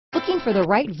Looking for the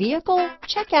right vehicle?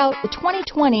 Check out the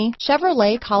 2020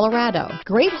 Chevrolet Colorado.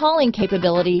 Great hauling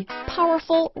capability,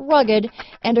 powerful, rugged,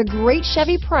 and a great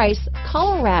Chevy price,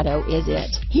 Colorado is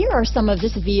it. Here are some of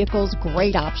this vehicle's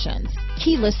great options: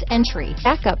 keyless entry,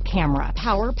 backup camera,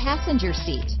 power passenger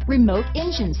seat, remote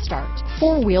engine start,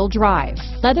 four-wheel drive,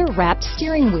 leather-wrapped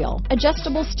steering wheel,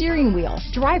 adjustable steering wheel,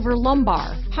 driver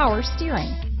lumbar, power steering,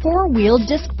 four-wheel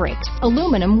disc brakes,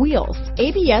 aluminum wheels,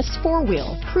 ABS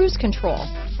four-wheel, cruise control,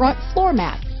 front floor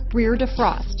mats, rear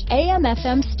defrost,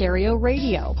 AM/FM stereo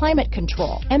radio, climate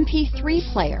control, MP3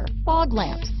 player, fog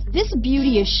lamps. This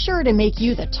beauty is sure to make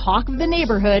you the talk of the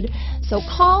neighborhood, so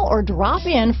call or drop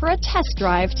in for a test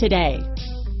drive today.